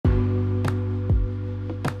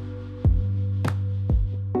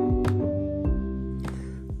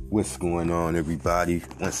What's going on, everybody?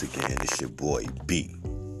 Once again, it's your boy B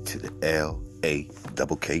to the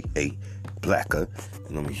L-A-K-K-A Blacker,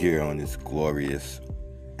 and I'm here on this glorious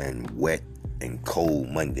and wet and cold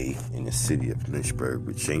Monday in the city of Lynchburg,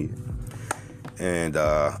 Virginia. And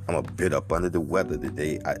I'm a bit up under the weather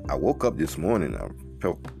today. I woke up this morning, I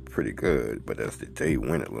felt pretty good, but as the day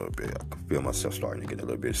went a little bit, I could feel myself starting to get a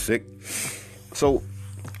little bit sick. So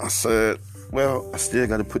I said, well, I still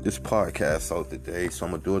got to put this podcast out today, so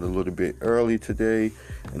I'm going to do it a little bit early today,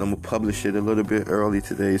 and I'm going to publish it a little bit early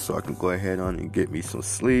today so I can go ahead on and get me some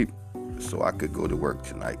sleep so I could go to work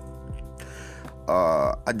tonight.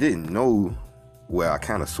 I didn't know, well, I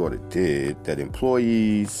kind of sort of did, that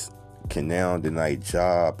employees can now deny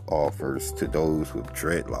job offers to those with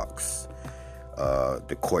dreadlocks.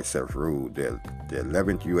 The courts have ruled that the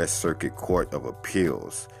 11th U.S. Circuit Court of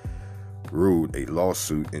Appeals ruled a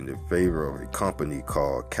lawsuit in the favor of a company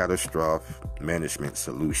called Catastrophe Management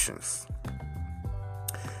Solutions.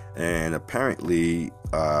 And apparently,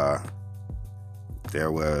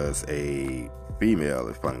 there was a female,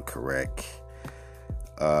 if I'm correct,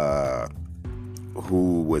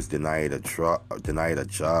 who was denied a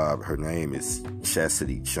job. Her name is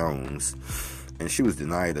Chastity Jones, and she was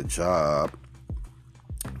denied a job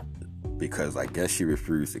because I guess she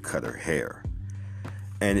refused to cut her hair.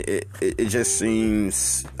 And it just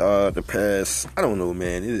seems the past, I don't know,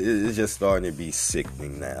 man, it's just starting to be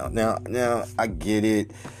sickening now. Now I get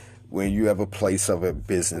it. When you have a place of a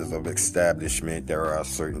business of establishment, there are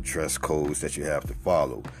certain dress codes that you have to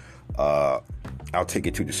follow. I'll take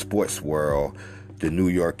it to the sports world. The New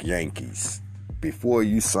York Yankees. Before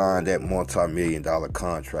you sign that multi-million-dollar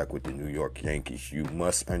contract with the New York Yankees, you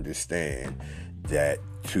must understand that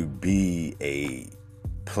to be a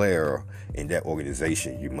player in that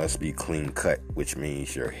organization, you must be clean cut, which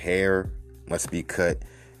means your hair must be cut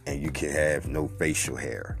and you can have no facial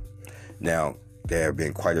hair. Now, there have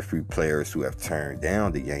been quite a few players who have turned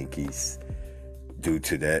down the Yankees due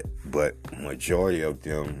to that, but majority of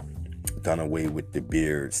them done away with the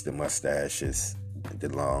beards, the mustaches, the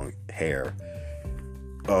long hair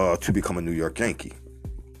to become a New York Yankee.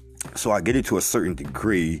 So I get it to a certain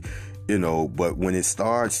degree, but when it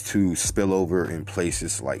starts to spill over in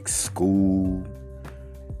places like school,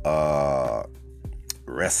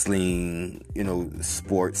 wrestling,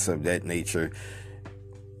 sports of that nature,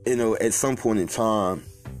 at some point in time,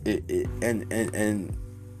 it's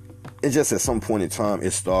just at some point in time,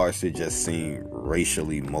 it starts to just seem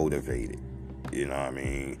racially motivated. You know what I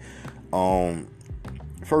mean?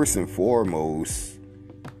 First and foremost,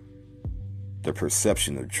 the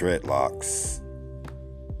perception of dreadlocks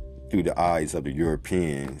through the eyes of the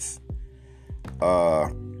Europeans,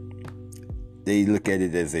 they look at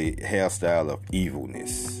it as a hairstyle of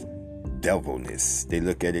evilness, devilness. They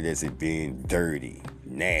look at it as it being dirty,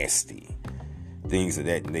 nasty, things of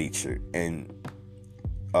that nature. And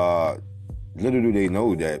little do they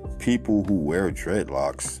know that people who wear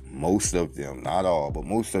dreadlocks, most of them, not all, but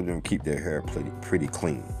most of them keep their hair pretty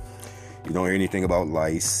clean. You don't hear anything about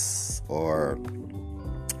lice or,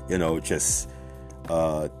 just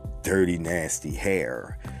dirty, nasty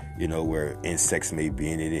hair, where insects may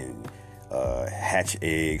be in it and hatch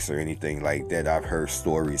eggs or anything like that. I've heard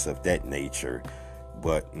stories of that nature,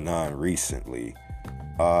 but none recently.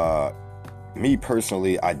 Me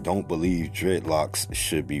personally, I don't believe dreadlocks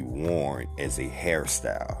should be worn as a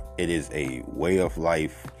hairstyle. It is a way of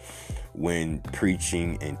life when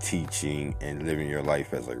preaching and teaching and living your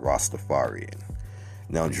life as a Rastafarian.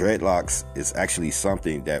 Now, dreadlocks is actually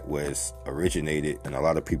something that was originated, and a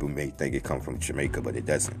lot of people may think it comes from Jamaica, but it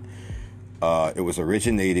doesn't. It was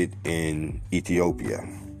originated in Ethiopia.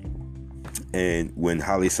 And when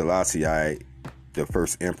Haile Selassie, the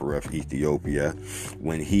first emperor of Ethiopia,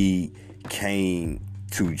 when he came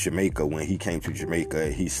to Jamaica,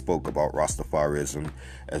 he spoke about Rastafarism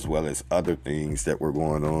as well as other things that were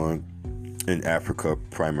going on in Africa,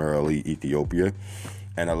 primarily Ethiopia,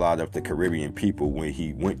 and a lot of the Caribbean people. When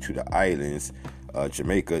he went to the islands,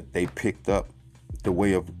 Jamaica, they picked up the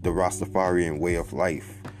Rastafarian way of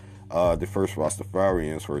life. The first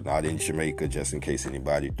Rastafarians were not in Jamaica, just in case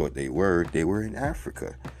anybody thought they were in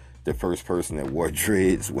Africa. The first person that wore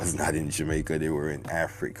dreads was not in Jamaica, they were in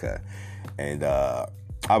Africa. And I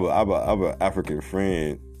have an African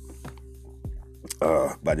friend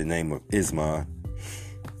by the name of Isma,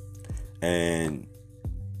 and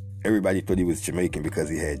everybody thought he was Jamaican because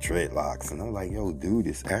he had dreadlocks. And I'm like, yo, dude,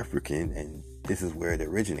 it's African, and this is where it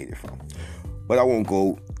originated from. But I won't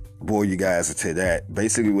go bore you guys into that.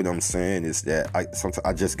 Basically, what I'm saying is that sometimes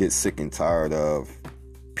I just get sick and tired of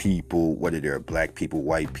people, whether they're black people,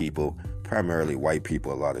 white people, primarily white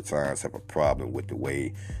people a lot of times have a problem with the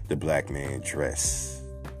way the black man dress,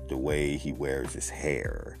 the way he wears his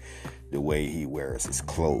hair, the way he wears his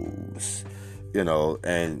clothes,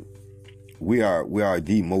 and we are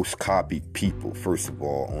the most copied people, first of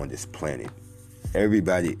all, on this planet.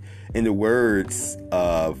 Everybody, in the words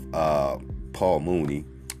of Paul Mooney,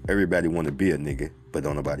 everybody want to be a nigga, but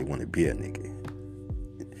don't nobody want to be a nigga.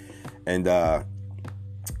 And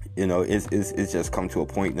it's just come to a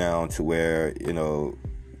point now to where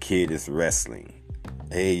kid is wrestling.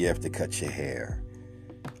 Hey, you have to cut your hair.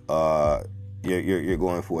 You're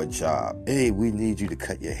going for a job. Hey, we need you to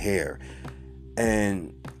cut your hair.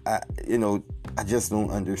 And I just don't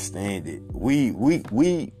understand it. We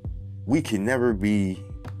can never be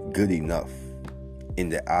good enough in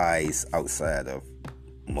the eyes outside of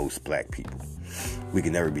most black people. We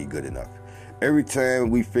can never be good enough. Every time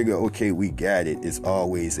we figure, okay, we got it, it's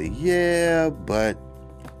always a yeah, but,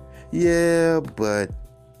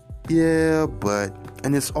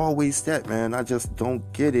 and it's always that, man. I just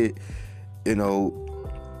don't get it. I'm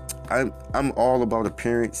all about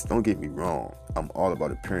appearance. Don't get me wrong. I'm all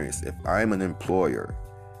about appearance. If I'm an employer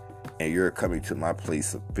and you're coming to my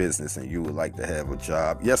place of business and you would like to have a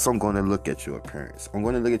job, yes, I'm going to look at your appearance. I'm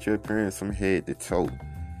going to look at your appearance from head to toe.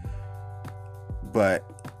 But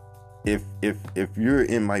if you're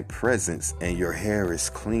in my presence and your hair is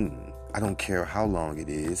clean, I don't care how long it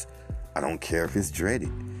is. I don't care if it's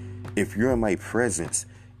dreaded. If you're in my presence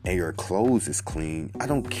and your clothes is clean, I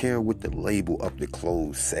don't care what the label of the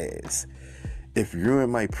clothes says. If you're in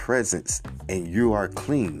my presence and you are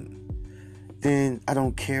clean, then I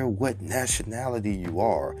don't care what nationality you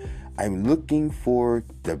are. I'm looking for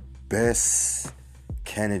the best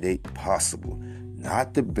candidate possible.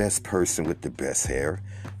 Not the best person with the best hair.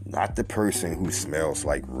 Not the person who smells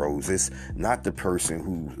like roses. Not the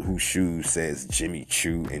person whose shoes says Jimmy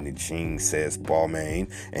Choo and the jeans says Balmain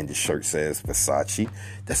and the shirt says Versace.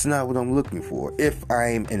 That's not what I'm looking for. If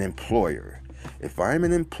I'm an employer. If I'm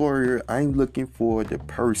an employer, I'm looking for the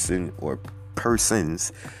person or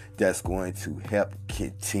persons that's going to help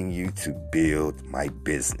continue to build my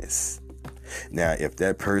business. Now, if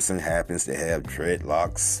that person happens to have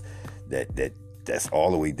dreadlocks that's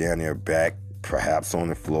all the way down their back, perhaps on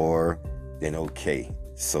the floor, then okay,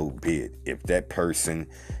 so be it. If that person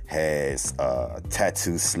has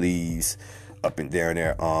tattoo sleeves up and down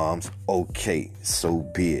their arms, okay, so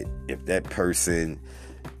be it. If that person,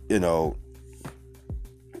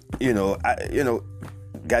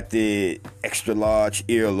 got the extra large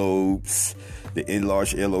earlobes, the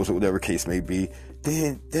enlarged earlobes, or whatever case may be,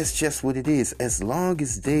 then that's just what it is. As long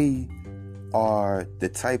as they are the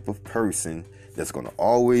type of person that's going to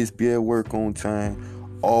always be at work on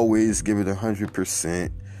time, always give it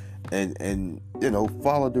 100%, and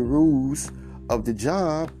follow the rules of the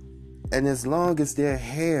job, and as long as their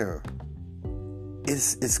hair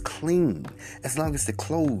is clean, as long as the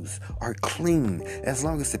clothes are clean, as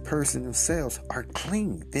long as the person themselves are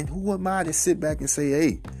clean, then who am I to sit back and say,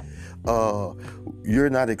 hey, you're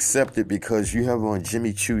not accepted because you have on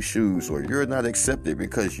Jimmy Choo shoes, or you're not accepted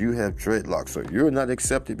because you have dreadlocks, or you're not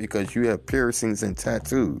accepted because you have piercings and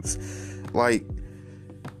tattoos. Like,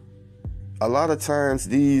 a lot of times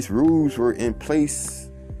these rules were in place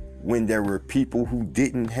when there were people who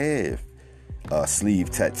didn't have sleeve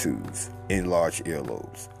tattoos, enlarged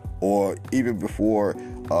earlobes, or even before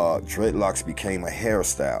dreadlocks became a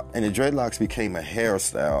hairstyle. And the dreadlocks became a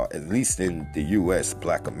hairstyle, at least in the U.S.,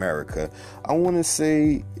 Black America, I want to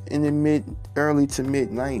say in the early to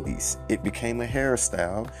mid 90s. It became a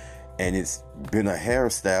hairstyle, and it's been a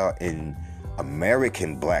hairstyle in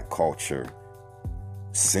American black culture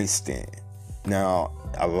since then. Now,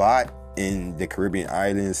 a lot in the Caribbean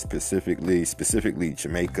islands, specifically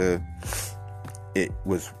Jamaica,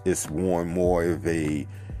 it's worn more of to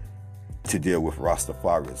deal with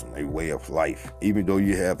Rastafarism, a way of life. Even though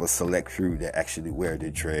you have a select few that actually wear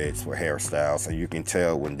the dreads for hairstyles, and you can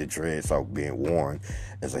tell when the dreads are being worn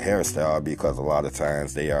as a hairstyle because a lot of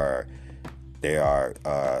times they are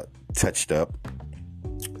touched up,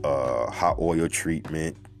 hot oil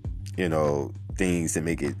treatment, things that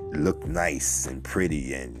make it look nice and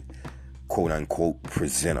pretty and quote unquote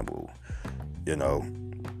presentable,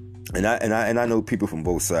 And I know people from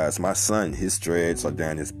both sides. My son, his dreads are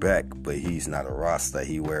down his back, but he's not a Rasta.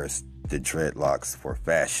 He wears the dreadlocks for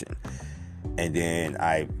fashion. And then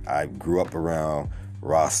I grew up around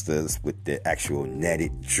Rastas with the actual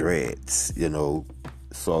netted dreads,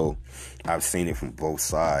 So I've seen it from both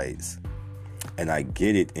sides. And I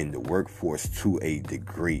get it in the workforce to a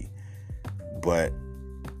degree. But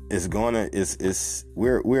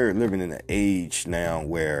we're living in an age now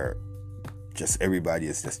where just everybody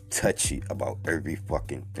is just touchy about every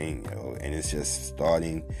fucking thing, yo. And it's just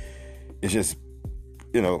starting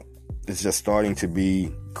to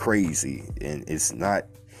be crazy. And it's not,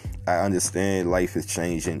 I understand life is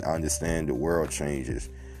changing. I understand the world changes.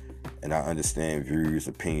 And I understand views,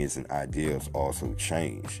 opinions, and ideas also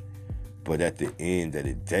change. But at the end of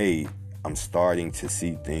the day, I'm starting to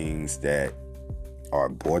see things that are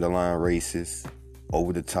borderline racist,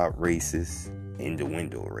 over-the-top racist,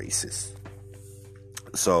 in-the-window racist.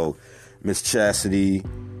 So, Miss Chastity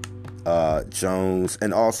Jones,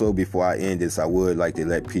 and also before I end this, I would like to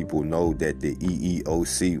let people know that the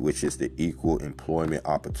EEOC, which is the Equal Employment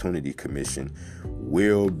Opportunity Commission,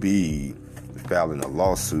 will be filing a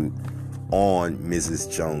lawsuit on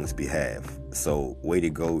Mrs. Jones' behalf. So, way to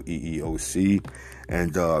go, EEOC.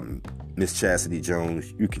 And Miss Chastity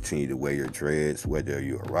Jones, you continue to wear your dreads, whether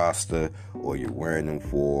you're a Rasta or you're wearing them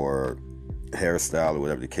for hairstyle or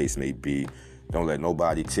whatever the case may be. Don't let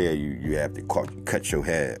nobody tell you you have to cut your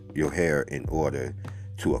hair in order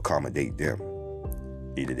to accommodate them.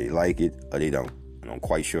 Either they like it or they don't. And I'm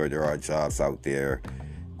quite sure there are jobs out there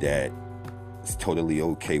that it's totally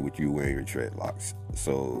okay with you wearing your dreadlocks.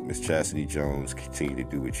 So, Miss Chastity Jones, continue to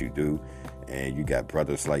do what you do. And you got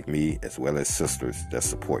brothers like me as well as sisters that's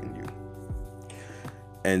supporting you.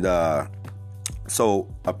 And so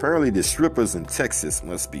apparently the strippers in Texas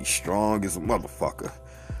must be strong as a motherfucker.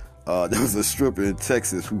 There was a stripper in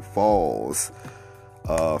Texas who falls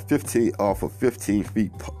 15 off a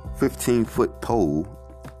 15-foot pole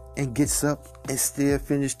and gets up and still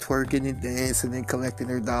finished twerking and dancing and collecting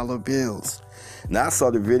her dollar bills. Now, I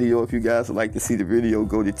saw the video. If you guys would like to see the video,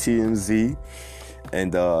 go to TMZ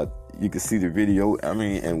and you can see the video. I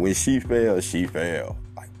mean, and when she fell.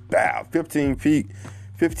 Like, bow, 15 feet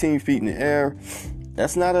in the air.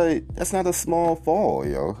 That's not a small fall,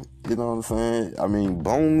 yo. You know what I'm saying? I mean,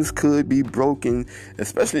 bones could be broken,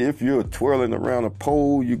 especially if you're twirling around a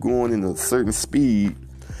pole, you're going in a certain speed.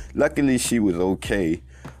 Luckily, she was okay.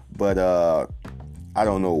 But I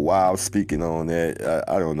don't know why I'm speaking on that.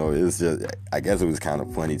 I don't know. It's just, I guess it was kind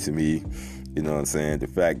of funny to me. You know what I'm saying? The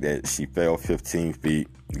fact that she fell 15 feet,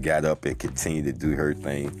 got up and continued to do her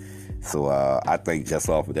thing. So I think just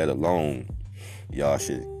off of that alone, y'all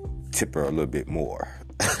should tip her a little bit more.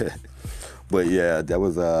 But yeah, that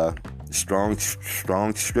was strong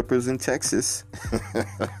strippers in Texas.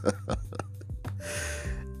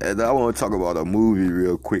 And I want to talk about a movie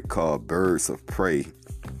real quick called Birds of Prey.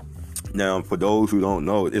 Now, for those who don't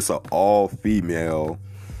know, it's an all-female,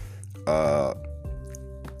 what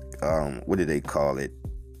do they call it?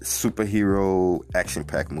 Superhero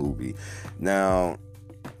action-packed movie. Now,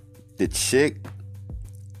 the chick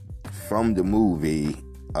from the movie,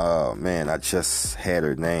 man, I just had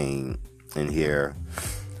her name in here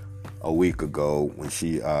a week ago when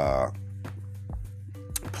she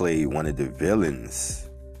played one of the villains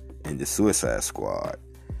in the Suicide Squad.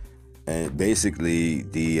 And basically,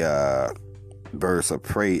 the Birds of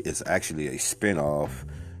Prey is actually a spinoff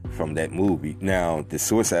from that movie. Now, the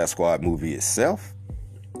Suicide Squad movie itself,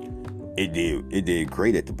 it did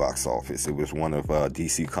great at the box office. It was one of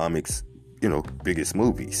DC Comics, biggest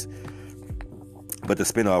movies. But the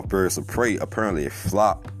spinoff Birds of Prey apparently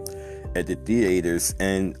flopped at the theaters,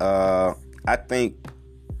 and I think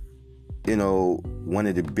one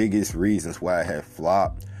of the biggest reasons why it had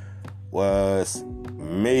flopped was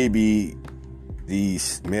maybe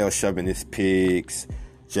these male chauvinist pigs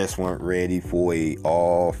just weren't ready for a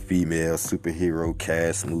all-female superhero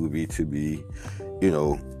cast movie to be,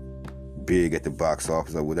 big at the box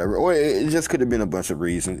office or whatever. Or it just could have been a bunch of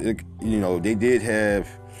reasons. They did have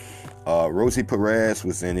Rosie Perez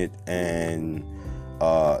was in it, and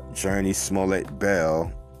Journey Smollett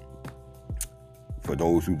Bell. For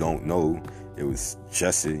those who don't know, it was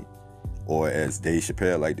Jesse, or as Dave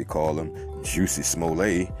Chappelle like to call him, Juicy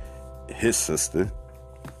Smollett, his sister.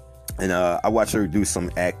 And I watched her do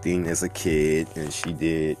some acting as a kid, and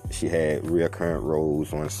she had recurrent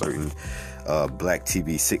roles on certain black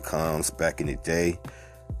TV sitcoms back in the day.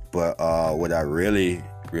 But what I really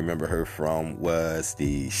remember her from was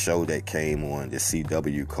the show that came on the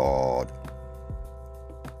CW called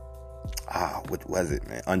what was it,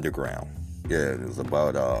 man? Underground. Yeah, it was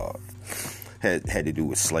about had to do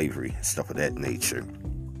with slavery, stuff of that nature.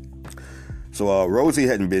 So Rosie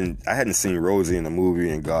I hadn't seen Rosie in a movie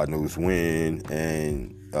in God knows when,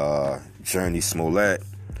 and Journey Smollett,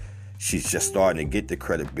 she's just starting to get the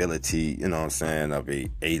credibility, of a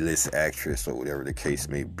A-list actress or whatever the case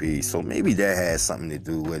may be. So maybe that has something to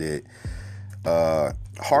do with it.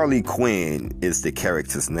 Harley Quinn is the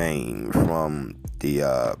character's name from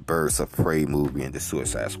the Birds of Prey movie and the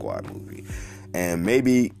Suicide Squad movie. And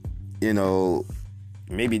maybe you know,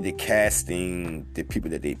 maybe the casting, the people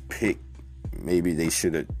that they picked, maybe they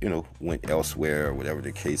should have, went elsewhere or whatever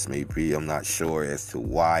the case may be. I'm not sure as to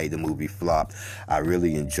why the movie flopped. I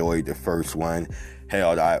really enjoyed the first one.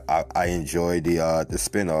 Hell, I enjoyed the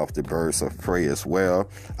spinoff, The Birds of Prey, as well.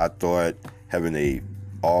 I thought having a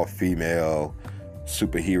all-female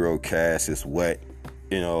superhero cast is what,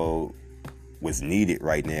 was needed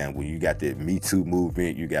right now. When you got the Me Too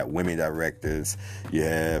movement, you got women directors, you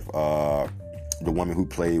have the woman who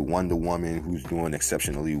played Wonder Woman, who's doing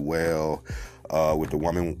exceptionally well with the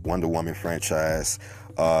Wonder Woman franchise.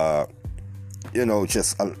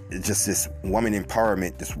 Just this woman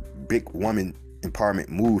empowerment, this big woman empowerment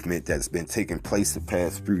movement that's been taking place the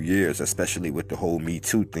past few years, especially with the whole Me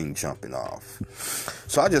Too thing jumping off.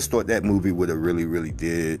 So I just thought that movie would have really, really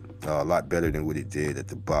did a lot better than what it did at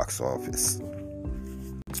the box office.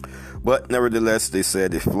 But nevertheless, they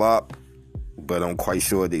said it flopped. But I'm quite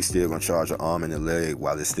sure they still gonna charge an arm and a leg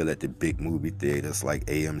while it's still at the big movie theaters like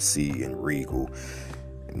AMC and Regal,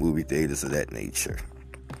 and movie theaters of that nature.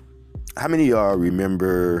 How many of y'all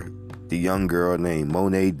remember the young girl named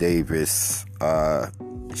Monet Davis?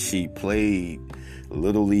 She played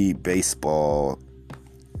Little League Baseball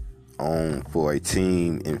for a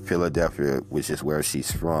team in Philadelphia, which is where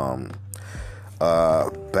she's from.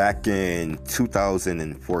 Back in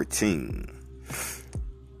 2014.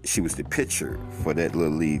 She was the pitcher for that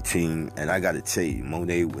Little League team, and I gotta tell you,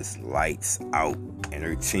 Monet was lights out, and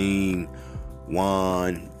her team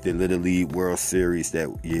won the Little League World Series that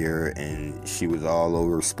year, and she was all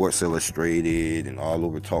over Sports Illustrated and all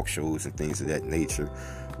over talk shows and things of that nature.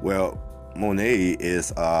 Well, Monet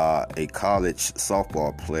is a college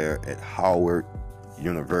softball player at Hampton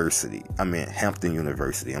University. Hampton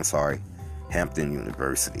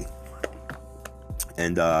University,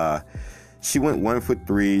 and she went 1 for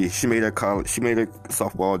 3. She made her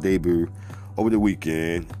softball debut over the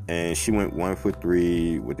weekend, and she went 1 for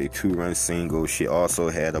 3 with a 2-run single. She also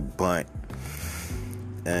had a bunt,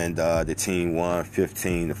 and the team won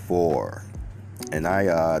 15-4. And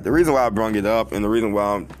the reason why I brung it up, and the reason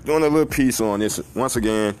why I'm doing a little piece on this, once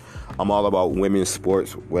again, I'm all about women's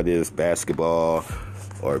sports, whether it's basketball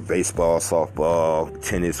or baseball, softball,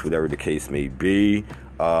 tennis, whatever the case may be.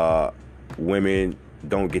 Women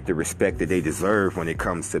don't get the respect that they deserve when it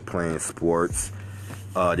comes to playing sports.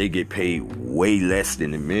 They get paid way less than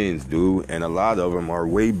the men's do, and a lot of them are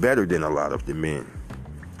way better than a lot of the men.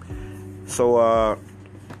 So,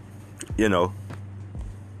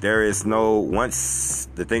 there is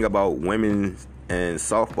the thing about women and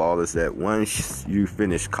softball is that once you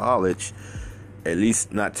finish college, at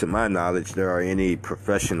least not to my knowledge, there are any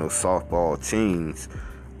professional softball teams.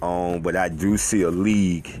 But I do see a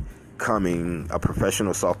league coming, a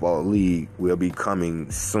professional softball league will be coming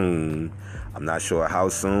soon. I'm not sure how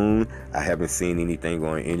soon. I haven't seen anything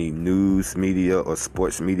on any news media or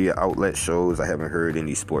sports media outlet shows. I haven't heard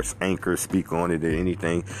any sports anchors speak on it or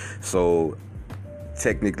anything. So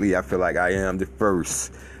technically, I feel like I am the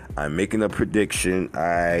first. I'm making a prediction.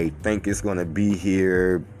 I think it's going to be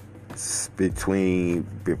here between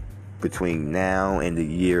now and the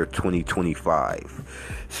year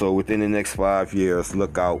 2025. So within the next 5 years,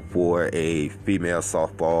 look out for a female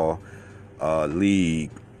softball league,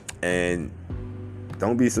 and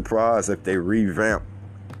don't be surprised if they revamp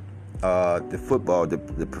the football, the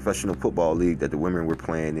professional football league that the women were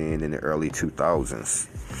playing in the early 2000s.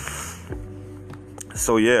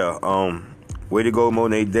 So yeah, way to go,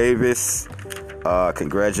 Monet Davis.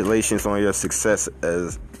 Congratulations on your success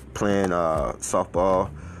as playing softball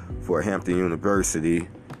for Hampton University,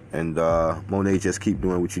 and Monet, just keep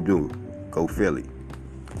doing what you do. Go Philly.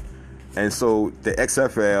 And so the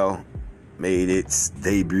XFL made its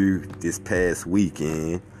debut this past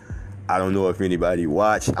weekend. I don't know if anybody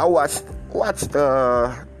watched. I watched.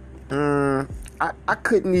 I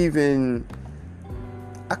couldn't even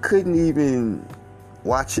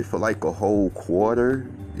watch it for like a whole quarter.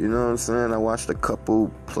 You know what I'm saying? I watched a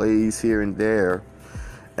couple plays here and there.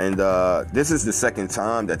 And this is the second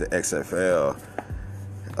time that the XFL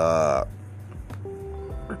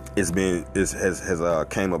has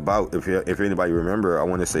came about. If anybody remember, I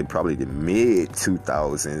want to say probably the mid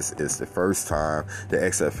 2000s is the first time the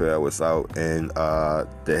XFL was out, and the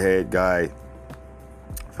head guy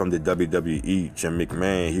from the WWE, Jim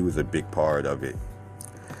McMahon, he was a big part of it.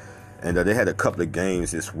 And they had a couple of games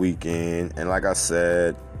this weekend, and like I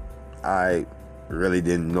said, I really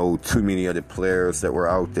didn't know too many of the players that were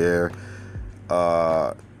out there.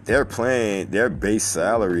 They're playing, their base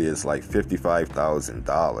salary is like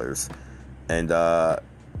 $55,000, and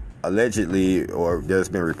allegedly, or there's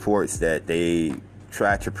been reports that they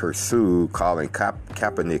tried to pursue Colin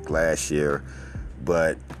Kaepernick last year,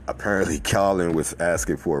 but apparently Colin was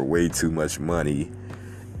asking for way too much money,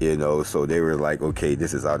 so they were like, okay,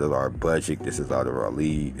 this is out of our budget, this is out of our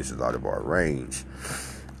league, this is out of our range.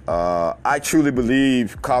 I truly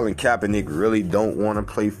believe Colin Kaepernick really don't want to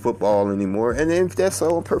play football anymore, and if that's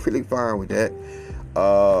so, I'm perfectly fine with that.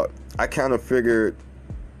 I kind of figured,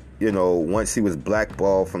 once he was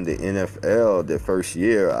blackballed from the NFL the first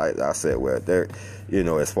year, I said, well, there,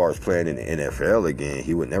 as far as playing in the NFL again,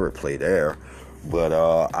 he would never play there. But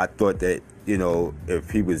I thought that, if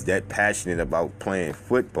he was that passionate about playing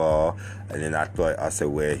football, and then I said,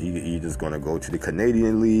 well, he just going to go to the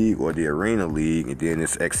Canadian League or the Arena League, and then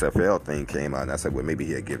this XFL thing came out, and I said, well, maybe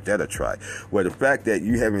he'll give that a try. Well, the fact that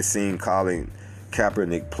you haven't seen Colin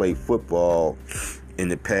Kaepernick play football in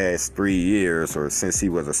the past 3 years, or since he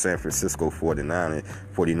was a San Francisco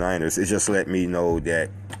 49ers, it just let me know that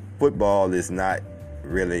football is not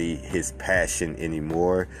really his passion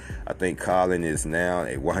anymore. I think Colin is now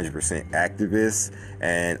a 100% activist,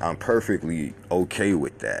 and I'm perfectly okay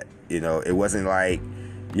with that. It wasn't like,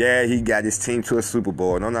 yeah, he got his team to a Super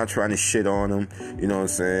Bowl, and I'm not trying to shit on him, you know what I'm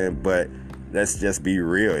saying? But let's just be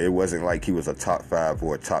real. It wasn't like he was a top 5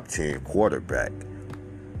 or a top 10 quarterback.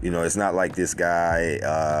 It's not like this guy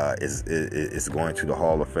is going to the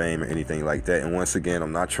Hall of Fame or anything like that. And once again,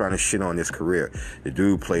 I'm not trying to shit on his career. The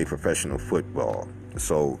dude played professional football.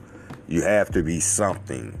 So you have to be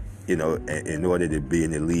something, in order to be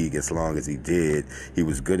in the league as long as he did. He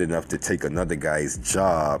was good enough to take another guy's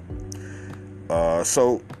job.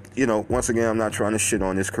 So once again, I'm not trying to shit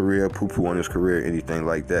on his career, poo-poo on his career, anything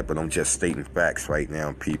like that, but I'm just stating facts right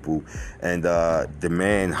now, people. And the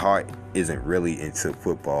man heart isn't really into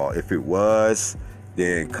football. If it was,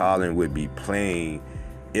 then Colin would be playing,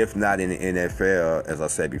 if not in the NFL, as I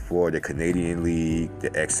said before, the Canadian League,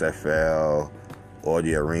 the XFL, or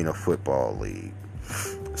the Arena Football League.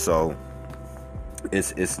 So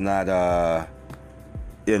it's not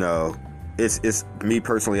it's me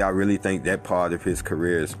personally, I really think that part of his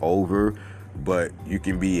career is over. But you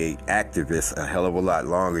can be an activist a hell of a lot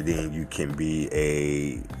longer than you can be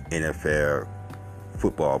a NFL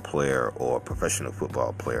football player or professional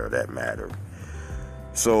football player, that matter.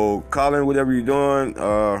 So Colin, whatever you're doing,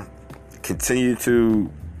 continue to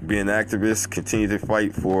be an activist, continue to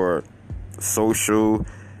fight for social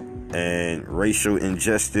and racial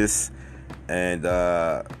injustice, and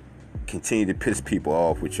continue to piss people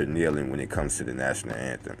off with your kneeling when it comes to the national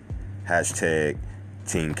anthem. Hashtag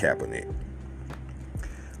Team Kaepernick.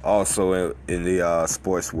 Also in the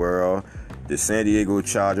sports world, the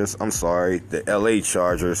LA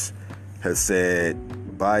Chargers have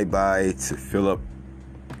said bye-bye to Phillip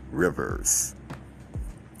Rivers.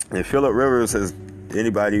 And Phillip Rivers has,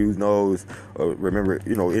 anybody who knows or remember,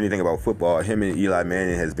 anything about football, him and Eli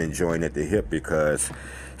Manning has been joined at the hip, because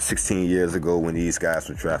 16 years ago when these guys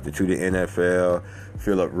were drafted to the NFL,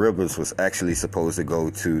 Phillip Rivers was actually supposed to go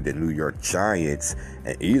to the New York Giants,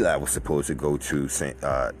 and Eli was supposed to go to,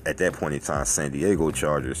 at that point in time, San Diego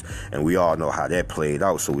Chargers. And we all know how that played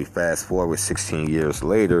out. So we fast forward 16 years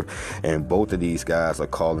later, and both of these guys are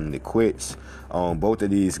calling it quits. Both of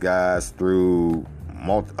these guys threw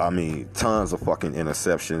tons of fucking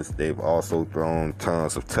interceptions. They've also thrown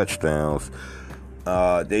tons of touchdowns.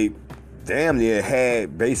 They damn near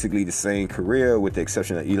had basically the same career, with the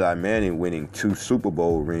exception of Eli Manning winning 2 Super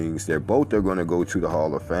Bowl rings. They're both are going to go to the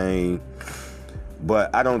Hall of Fame.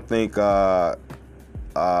 But I don't think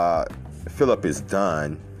Phillip is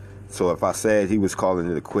done. So if I said he was calling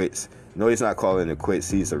it a quits, no, he's not calling it quits.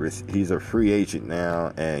 He's a free agent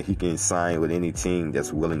now, and he can sign with any team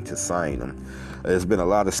that's willing to sign him. There's been a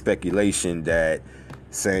lot of speculation that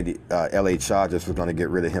LA Chargers was going to get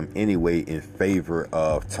rid of him anyway in favor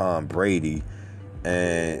of Tom Brady.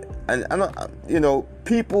 And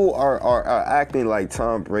people are acting like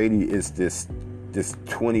Tom Brady is this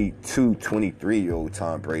 22, 23-year-old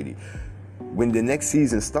Tom Brady. When the next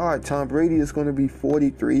season starts, Tom Brady is going to be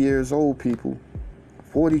 43 years old, people.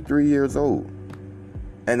 43 years old.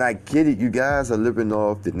 And I get it, you guys are living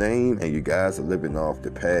off the name, and you guys are living off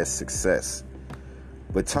the past success.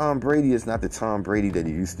 But Tom Brady is not the Tom Brady that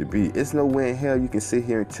he used to be. It's no way in hell you can sit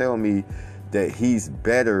here and tell me that he's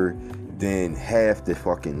better than half the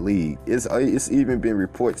fucking league. It's even been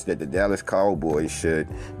reports that the Dallas Cowboys should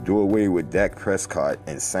do away with Dak Prescott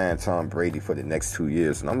and sign Tom Brady for the next 2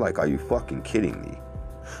 years. And I'm like, are you fucking kidding me?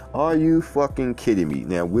 Are you fucking kidding me?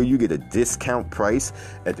 Now, will you get a discount price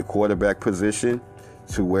at the quarterback position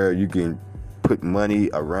to where you can put money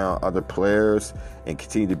around other players and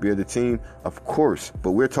continue to build a team? Of course.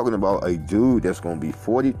 But we're talking about a dude that's going to be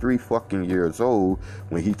 43 fucking years old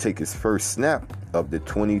when he take his first snap of the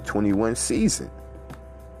 2021 season.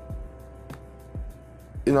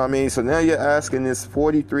 You know what I mean? So now you're asking this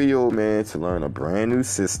 43-year-old man to learn a brand new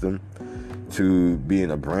system, to be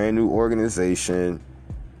in a brand new organization,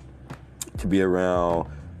 to be around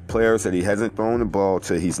players that he hasn't thrown the ball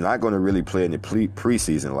to. He's not going to really play in the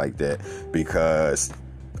preseason like that because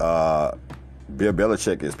Bill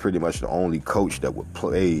Belichick is pretty much the only coach that would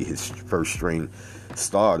play his first string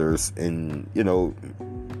starters in,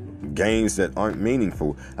 games that aren't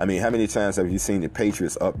meaningful. I mean, how many times have you seen the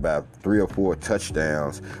Patriots up by 3 or 4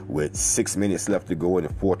 touchdowns with 6 minutes left to go in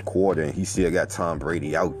the fourth quarter and he still got Tom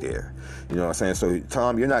Brady out there? You know what I'm saying? So,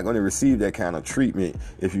 Tom, you're not going to receive that kind of treatment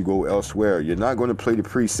if you go elsewhere. You're not going to play the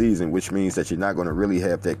preseason, which means that you're not going to really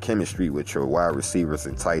have that chemistry with your wide receivers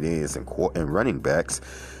and tight ends and running backs.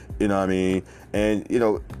 You know what I mean? And,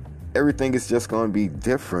 everything is just going to be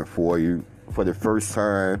different for you for the first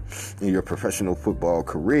time in your professional football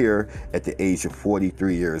career at the age of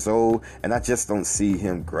 43 years old. And I just don't see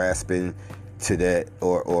him grasping to that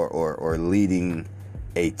or leading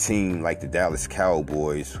a team like the Dallas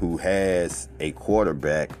Cowboys, who has a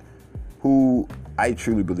quarterback who I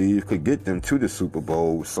truly believe could get them to the Super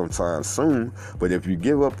Bowl sometime soon. But if you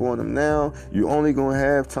give up on them now, you're only going to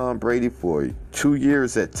have Tom Brady for 2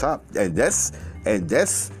 years at top. And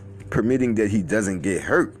that's permitting that he doesn't get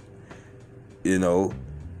hurt. A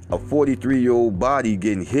 43-year-old body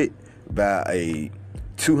getting hit by a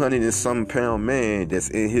 200 and some pound man that's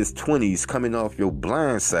in his 20s coming off your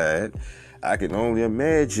blind side. I can only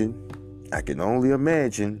imagine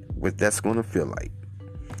what that's going to feel like.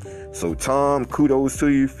 So, Tom, kudos to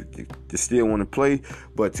you to still want to play.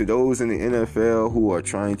 But to those in the NFL who are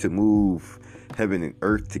trying to move heaven and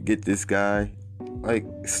earth to get this guy,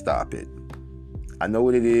 stop it. I know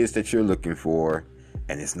what it is that you're looking for,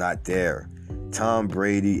 and it's not there. Tom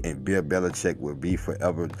Brady and Bill Belichick will be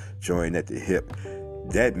forever joined at the hip.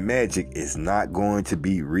 That magic is not going to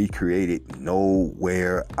be recreated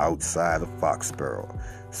nowhere outside of Foxborough.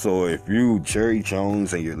 So if you, Jerry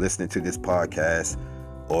Jones, and you're listening to this podcast,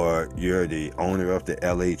 or you're the owner of the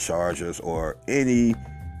LA Chargers or any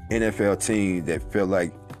NFL team that feel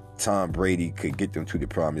like Tom Brady could get them to the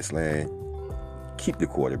promised land, keep the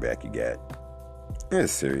quarterback you got.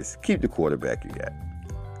 It's serious. Keep the quarterback you got.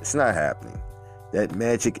 It's not happening. That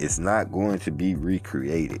magic is not going to be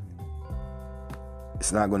recreated.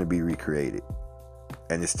 It's not going to be recreated.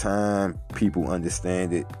 And it's time people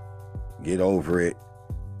understand it. Get over it.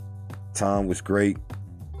 Tom was great,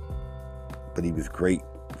 but he was great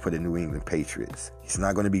for the New England Patriots. He's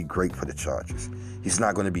not going to be great for the Chargers. He's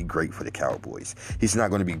not going to be great for the Cowboys. He's not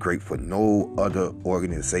going to be great for no other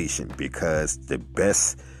organization, because the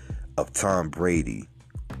best of Tom Brady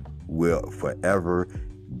will forever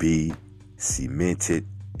be cemented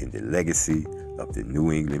in the legacy of the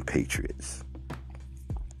New England Patriots.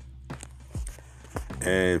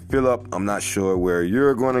 And Philip, I'm not sure where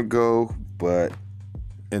you're going to go, but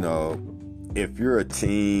if you're a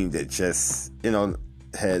team that just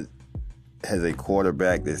has a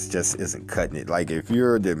quarterback that just isn't cutting it, like if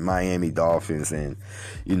you're the Miami Dolphins and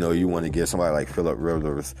you want to give somebody like Philip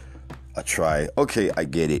Rivers a try, okay, I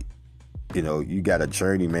get it. You got a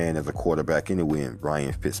journeyman as a quarterback anyway in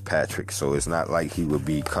Ryan Fitzpatrick, so it's not like he would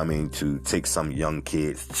be coming to take some young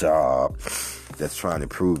kid's job that's trying to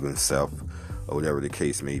prove himself, or whatever the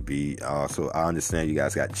case may be. So I understand you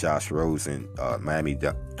guys got Josh Rosen. Miami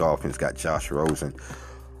Dolphins got Josh Rosen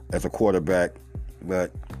as a quarterback,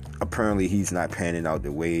 but apparently he's not panning out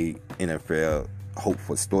the way NFL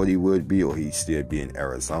thought he would be, or he'd still be in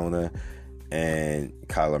Arizona, and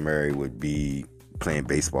Kyler Murray would be playing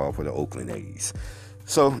baseball for the Oakland A's.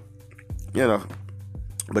 So,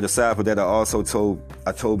 but aside from that,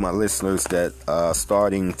 I told my listeners that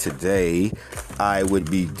starting today, I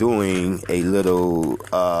would be doing a little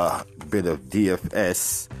bit of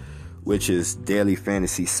DFS, which is daily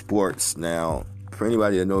fantasy sports. Now, for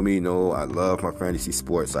anybody that know me, I love my fantasy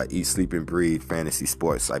sports. I eat, sleep, and breathe fantasy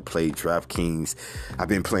sports. I play DraftKings. I've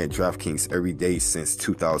been playing DraftKings every day since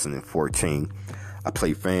 2014. I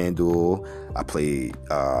play FanDuel, I play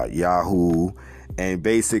Yahoo, and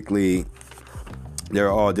basically there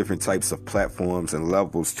are all different types of platforms and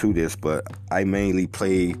levels to this, but I mainly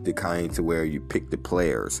play the kind to where you pick the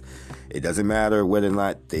players. It doesn't matter whether or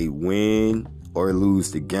not they win or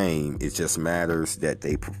lose the game, it just matters that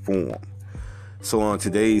they perform. So on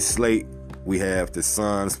today's slate, we have the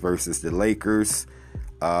Suns versus the Lakers.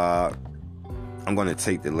 I'm going to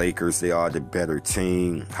take the Lakers. They are the better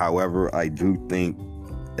team. However, I do think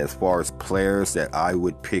as far as players that I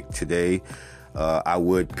would pick today, I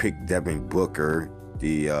would pick Devin Booker,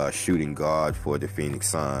 the shooting guard for the Phoenix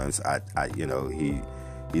Suns.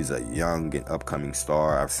 He's a young and upcoming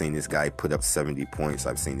star. I've seen this guy put up 70 points.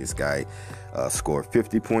 I've seen this guy score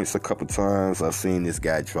 50 points a couple times. I've seen this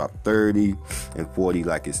guy drop 30 and 40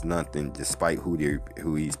 like it's nothing, despite who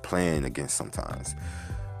he's playing against sometimes.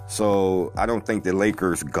 So I don't think the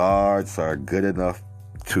Lakers guards are good enough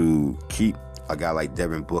to keep a guy like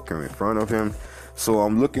Devin Booker in front of him. So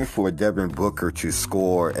I'm looking for Devin Booker to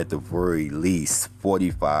score at the very least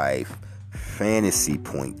 45 fantasy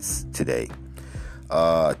points today.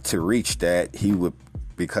 To reach that, he would,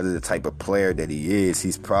 because of the type of player that he is,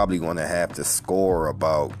 he's probably going to have to score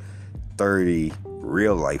about 30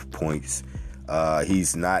 real life points.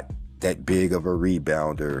 He's not that big of a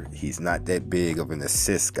rebounder. He's not that big of an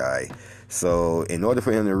assist guy. So in order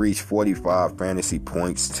for him to reach 45 fantasy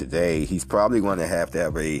points today, he's probably going to have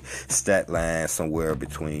a stat line somewhere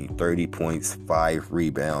between 30 points, 5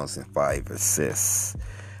 rebounds, and 5 assists.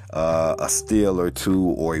 A steal or two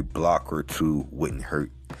or a block or two wouldn't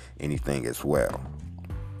hurt anything as well.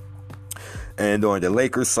 And on the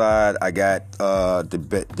Lakers side, I got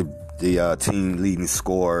the team leading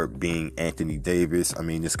scorer being Anthony Davis. I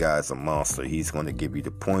mean, this guy's a monster. He's going to give you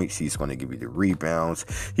the points. He's going to give you the rebounds.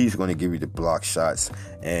 He's going to give you the block shots.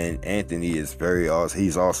 And Anthony is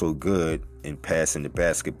he's also good in passing the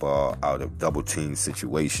basketball out of double team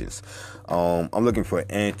situations. I'm looking for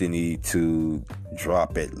Anthony to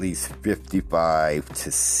drop at least 55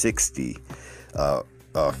 to 60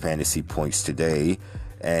 fantasy points today.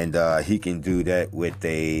 And he can do that with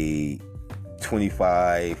a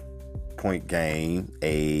 25-point game,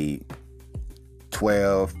 a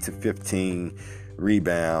 12 to 15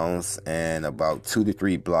 rebounds, and about 2 to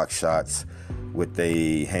 3 block shots with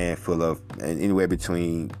a handful of anywhere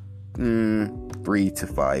between 3 to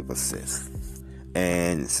 5 assists.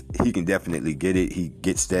 And he can definitely get it. He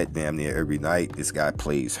gets that damn near every night. This guy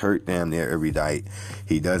plays hurt damn near every night.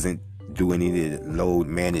 He doesn't do any of the load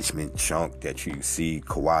management junk that you see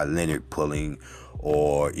Kawhi Leonard pulling,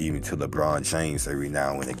 or even to LeBron James every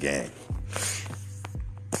now and again.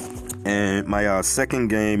 And my second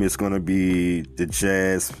game is going to be the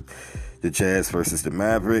Jazz versus the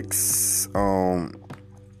Mavericks.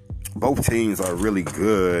 Both teams are really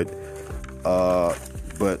good,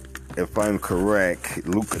 but if I'm correct,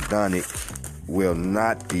 Luka Doncic will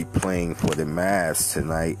not be playing for the Mavs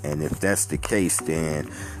tonight, and if that's the case, then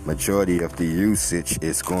majority of the usage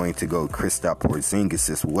is going to go Kristaps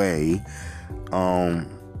Porzingis' way.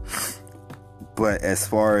 But as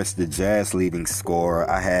far as the Jazz leading scorer,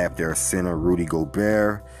 I have their center Rudy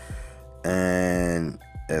Gobert, and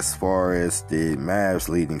as far as the Mavs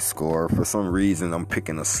leading scorer, for some reason I'm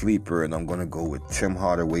picking a sleeper, and I'm going to go with Tim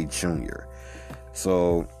Hardaway Jr.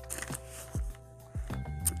 So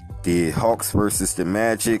the Hawks versus the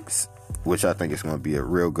Magics, which I think is going to be a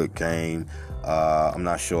real good game. I'm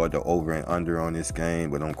not sure the over and under on this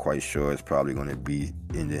game, but I'm quite sure it's probably going to be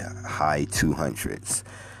in the high 200s.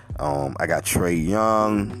 I got Trae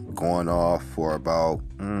Young going off for about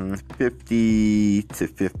 50 to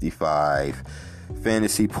 55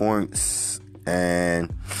 fantasy points.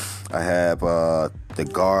 And I have the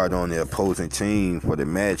guard on the opposing team for the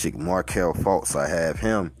Magic, Markelle Fultz. I have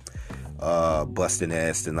him busting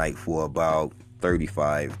ass tonight for about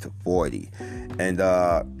 35 to 40. And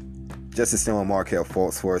just to stay on Markelle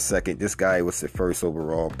Fultz for a second, this guy was the first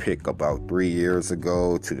overall pick about 3 years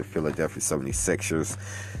ago to the Philadelphia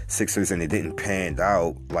 76ers, and it didn't pan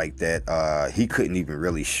out like that. He couldn't even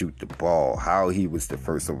really shoot the ball. How he was the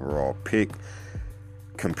first overall pick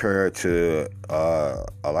compared to a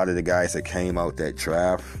lot of the guys that came out that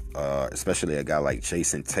draft, especially a guy like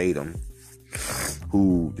Jason Tatum,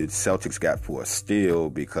 who the Celtics got for a steal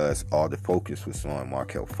because all the focus was on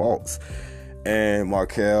Markelle Fultz. And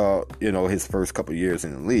Markelle, his first couple years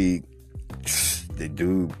in the league, the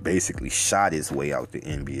dude basically shot his way out the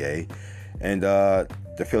NBA. And the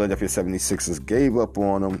Philadelphia 76ers gave up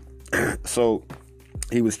on him. So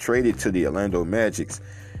he was traded to the Orlando Magic.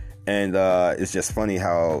 And it's just funny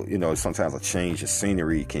how, sometimes a change of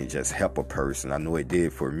scenery can just help a person. I know it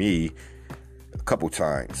did for me a couple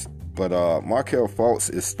times. But Markelle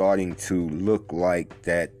Fultz is starting to look like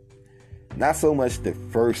that, not so much the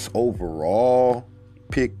first overall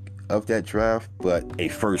pick of that draft, but a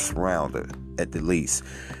first rounder at the least.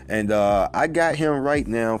 And I got him right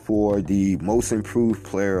now for the most improved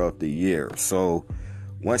player of the year. So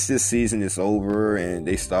once this season is over and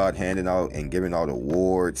they start handing out and giving out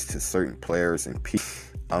awards to certain players and people,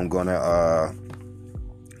 I'm going to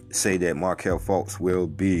say that Markelle Fultz will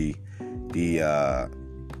be the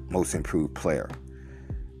most improved player.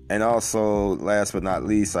 And also, last but not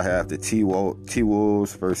least, I have the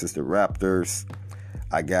T-Wolves versus the Raptors.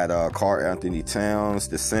 I got Karl Anthony Towns,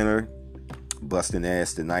 the center, busting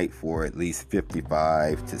ass tonight for at least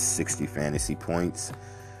 55 to 60 fantasy points.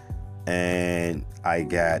 And I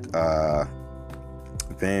got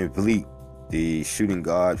Van Vliet, the shooting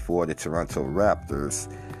guard for the Toronto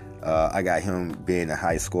Raptors. I got him being a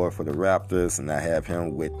high scorer for the Raptors, and I have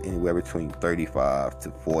him with anywhere between 35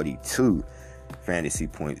 to 42 fantasy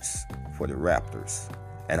points for the Raptors.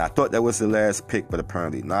 And I thought that was the last pick, but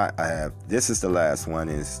apparently not. This is the last one.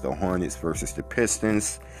 It's the Hornets versus the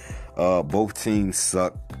Pistons. Both teams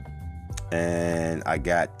suck. And I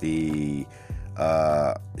got the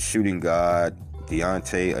shooting guard,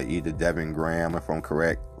 Deontay, or either Devin Graham, if I'm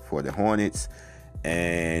correct, for the Hornets.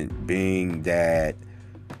 And being that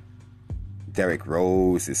Derrick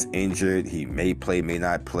Rose is injured, he may play, may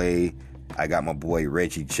not play, I got my boy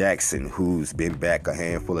Reggie Jackson, who's been back a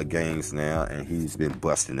handful of games now, and he's been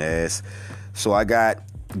busting ass. So I got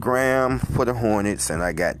Graham for the Hornets, and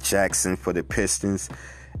I got Jackson for the Pistons.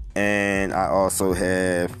 And I also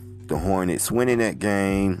have the Hornets winning that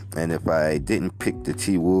game. And if I didn't pick the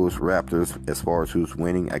T-Wolves Raptors as far as who's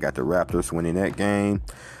winning, I got the Raptors winning that game.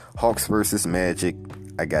 Hawks versus Magic,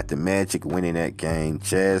 I got the Magic winning that game.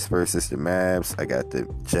 Jazz versus the Mavs, I got the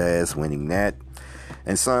Jazz winning that.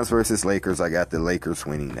 And Suns versus Lakers, I got the Lakers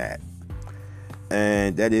winning that.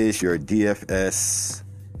 And that is your DFS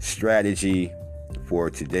strategy for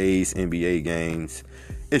today's NBA games.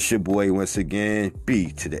 It's your boy once again,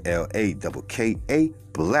 B to the LAKKA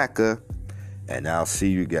Blacker. And I'll see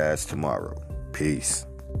you guys tomorrow. Peace.